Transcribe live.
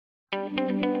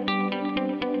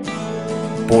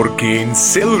Porque en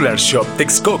Cellular Shop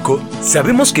Texcoco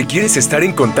sabemos que quieres estar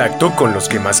en contacto con los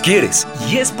que más quieres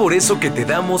y es por eso que te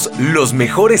damos los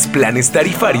mejores planes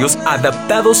tarifarios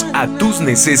adaptados a tus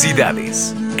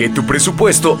necesidades. Que tu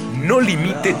presupuesto no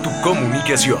limite tu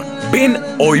comunicación. Ven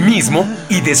hoy mismo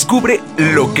y descubre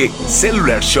lo que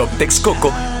Cellular Shop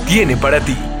Texcoco tiene para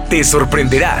ti. Te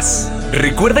sorprenderás.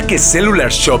 Recuerda que Cellular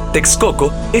Shop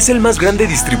Texcoco es el más grande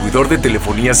distribuidor de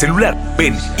telefonía celular.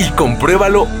 Ven y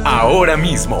compruébalo ahora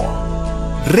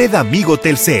mismo. Red Amigo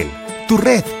Telcel. Tu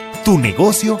red, tu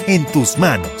negocio en tus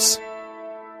manos.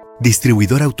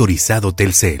 Distribuidor autorizado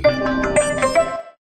Telcel.